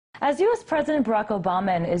As U.S. President Barack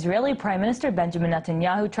Obama and Israeli Prime Minister Benjamin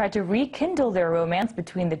Netanyahu tried to rekindle their romance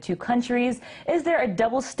between the two countries, is there a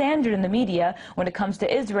double standard in the media when it comes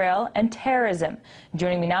to Israel and terrorism?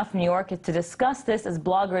 Joining me now from New York to discuss this is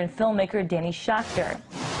blogger and filmmaker Danny Schachter.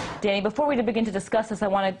 Danny, before we begin to discuss this, I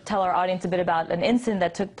want to tell our audience a bit about an incident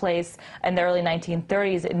that took place in the early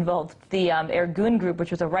 1930s. It involved the Irgun group,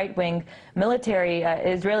 which was a right-wing military,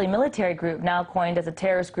 Israeli military group, now coined as a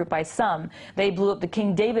terrorist group by some. They blew up the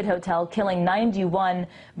King David Hotel, killing 91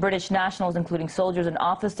 British nationals, including soldiers and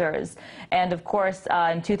officers. And of course,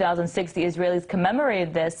 in 2006, the Israelis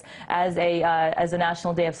commemorated this as a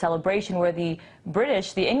national day of celebration, where the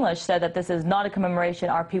British, the English, said that this is not a commemoration,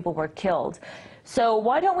 our people were killed. So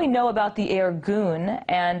why don't we know about the Irgun,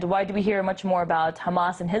 and why do we hear much more about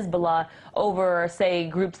Hamas and Hezbollah over, say,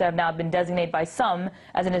 groups that have now been designated by some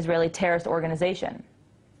as an Israeli terrorist organization?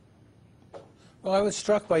 Well, I was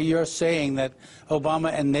struck by your saying that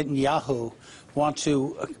Obama and Netanyahu want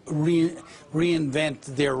to reinvent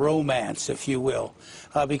their romance, if you will,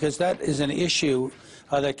 because that is an issue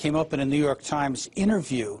that came up in a New York Times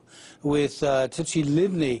interview with Tzipi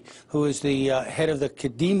Livni, who is the head of the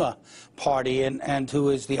Kadima party and who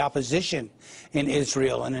is the opposition in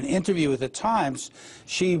Israel. In an interview with the Times,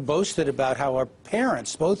 she boasted about how her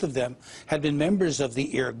parents, both of them, had been members of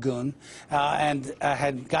the Irgun and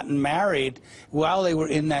had gotten married while they were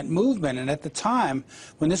in that movement. And at the time,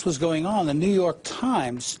 when this was going on, the New York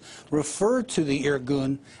Times referred to the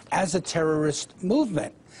Irgun as a terrorist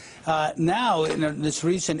movement. Now, in this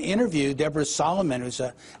recent interview, Deborah Solomon, who's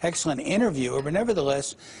an excellent interviewer, but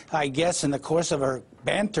nevertheless, I guess in the course of her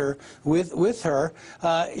banter with her,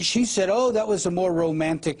 she said, oh, that was a more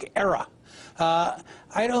romantic era.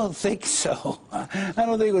 I don't think so. I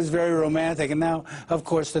don't think it was very romantic. And now, of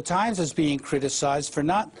course, the Times is being criticized for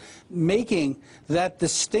not making that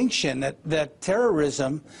distinction that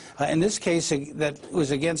terrorism, in this case that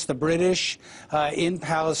was against the British in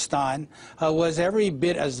Palestine, was every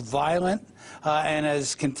bit as violent and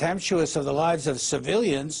as contemptuous of the lives of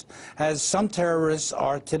civilians as some terrorists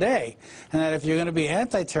are today. And that if you're going to be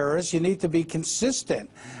anti-terrorist, you need to be consistent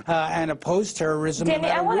and oppose terrorism. Danny,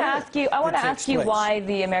 I want to ask you why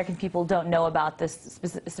the American people don't know about this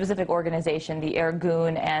specific organization, the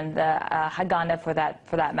Irgun and the Haganah, for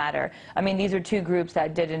that matter. I mean, these are two groups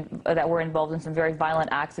that were involved in some very violent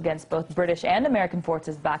acts against both British and American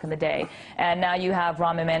forces back in the day. And now you have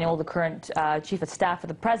Rahm Emanuel, the current chief of staff of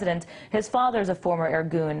the president. His father is a former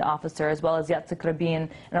Irgun officer, as well as Yitzhak Rabin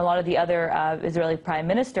and a lot of the other Israeli prime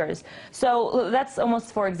ministers. So that's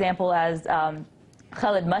almost, for example, as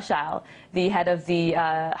Khalid Mashal, the head of the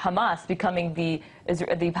Hamas, becoming the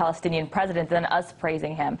Palestinian president, then us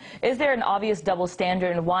praising him. Is there an obvious double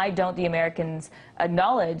standard, and why don't the Americans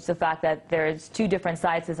acknowledge the fact that there's two different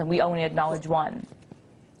sides and we only acknowledge one?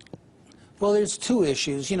 Well, there's two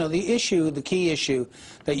issues. You know, the key issue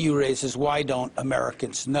that you raise is why don't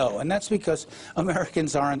Americans know? And that's because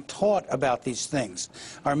Americans aren't taught about these things.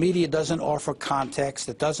 Our media doesn't offer context.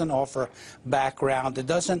 It doesn't offer background. It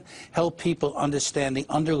doesn't help people understand the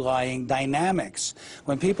underlying dynamics.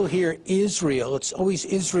 When people hear Israel, it's always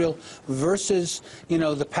Israel versus, you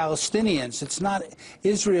know, the Palestinians. It's not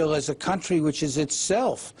Israel as a country which is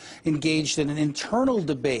itself engaged in an internal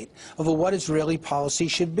debate over what Israeli policy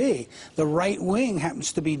should be. The right wing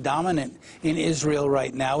happens to be dominant in Israel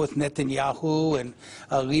right now with Netanyahu and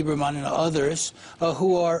Lieberman and others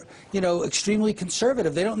who are, you know, extremely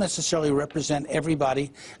conservative. They don't necessarily represent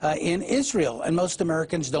everybody in Israel, and most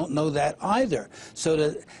Americans don't know that either. So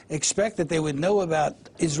to expect that they would know about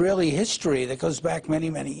Israeli history that goes back many,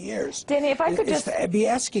 many years, Danny, if I could just be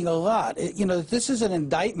asking a lot. You know, this is an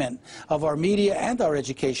indictment of our media and our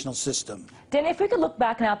educational system. Danny, if we could look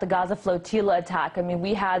back now at the Gaza flotilla attack, I mean,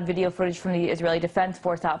 we had video footage from the Israeli Defense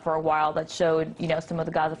Force out for a while that showed, you know, some of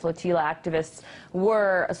the Gaza flotilla activists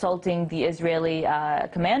were assaulting the Israeli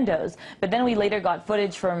commandos. But then we later got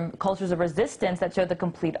footage from Cultures of Resistance that showed the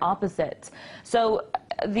complete opposite. So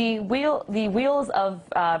the wheels of,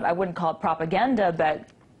 I wouldn't call it propaganda, but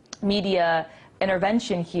media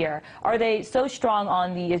intervention here, are they so strong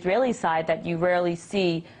on the Israeli side that you rarely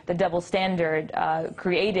see the double standard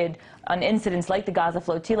created on incidents like the Gaza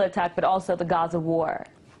flotilla attack, but also the Gaza war?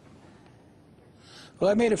 Well,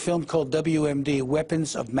 I made a film called WMD,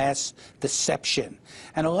 Weapons of Mass Deception.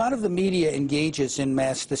 And a lot of the media engages in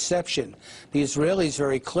mass deception. The Israelis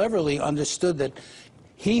very cleverly understood that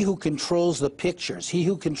he who controls the pictures, he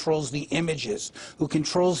who controls the images, who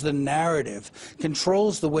controls the narrative,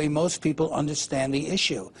 controls the way most people understand the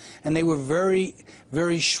issue. And they were very,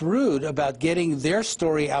 very shrewd about getting their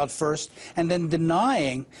story out first and then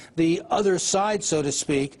denying the other side, so to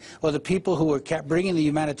speak, or the people who were bringing the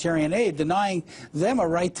humanitarian aid, denying them a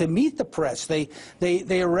right to meet the press.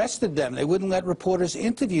 They arrested them. They wouldn't let reporters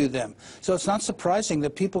interview them. So it's not surprising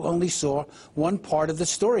that people only saw one part of the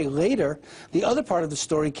story. Later, the other part of the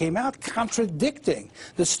story came out contradicting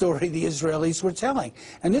the story the Israelis were telling.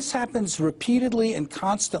 And this happens repeatedly and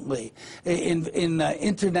constantly in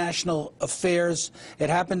international affairs. It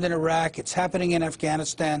happened in Iraq. It's happening in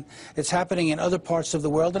Afghanistan. It's happening in other parts of the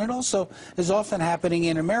world. And it also is often happening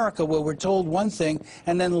in America, where we're told one thing,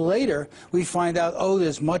 and then later we find out, oh,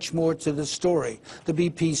 there's much more to the story. The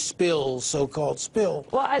BP spill, so-called spill,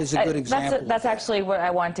 is a good example. That's actually what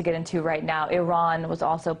I wanted to get into right now. Iran was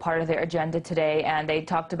also part of their agenda today, and they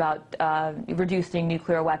talked about reducing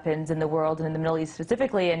nuclear weapons in the world and in the Middle East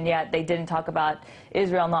specifically, and yet they didn't talk about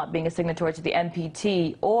Israel not being a signatory to the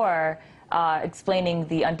NPT or explaining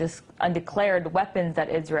the undeclared weapons that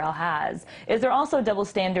Israel has. Is there also a double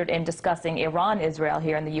standard in discussing Iran-Israel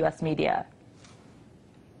here in the U.S. media?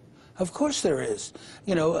 Of course there is.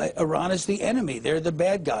 You know, Iran is the enemy. They're the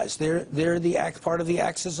bad guys. They're the part of the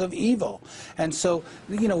axis of evil. And so,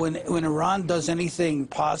 you know, when Iran does anything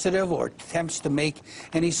positive or attempts to make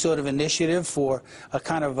any sort of initiative for a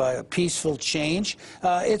kind of a peaceful change,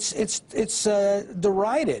 it's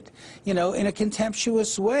derided, you know, in a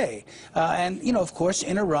contemptuous way. And, you know, of course,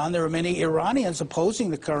 in Iran, there are many Iranians opposing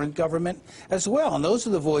the current government as well. And those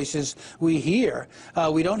are the voices we hear.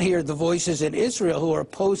 We don't hear the voices in Israel who are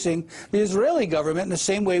opposing the Israeli government in the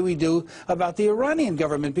same way we do about the Iranian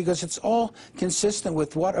government, because it's all consistent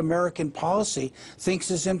with what American policy thinks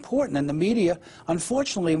is important. And the media,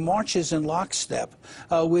 unfortunately, marches in lockstep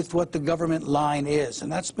with what the government line is. And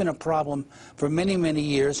that's been a problem for many, many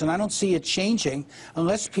years. And I don't see it changing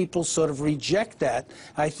unless people sort of reject that.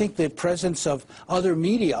 I think the presence of other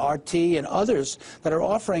media, RT and others, that are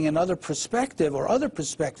offering another perspective or other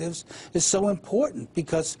perspectives is so important,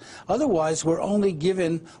 because otherwise we're only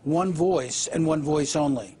given one voice and one voice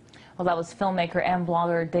only. Well, that was filmmaker and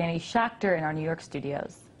blogger Danny Schachter in our New York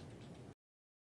studios.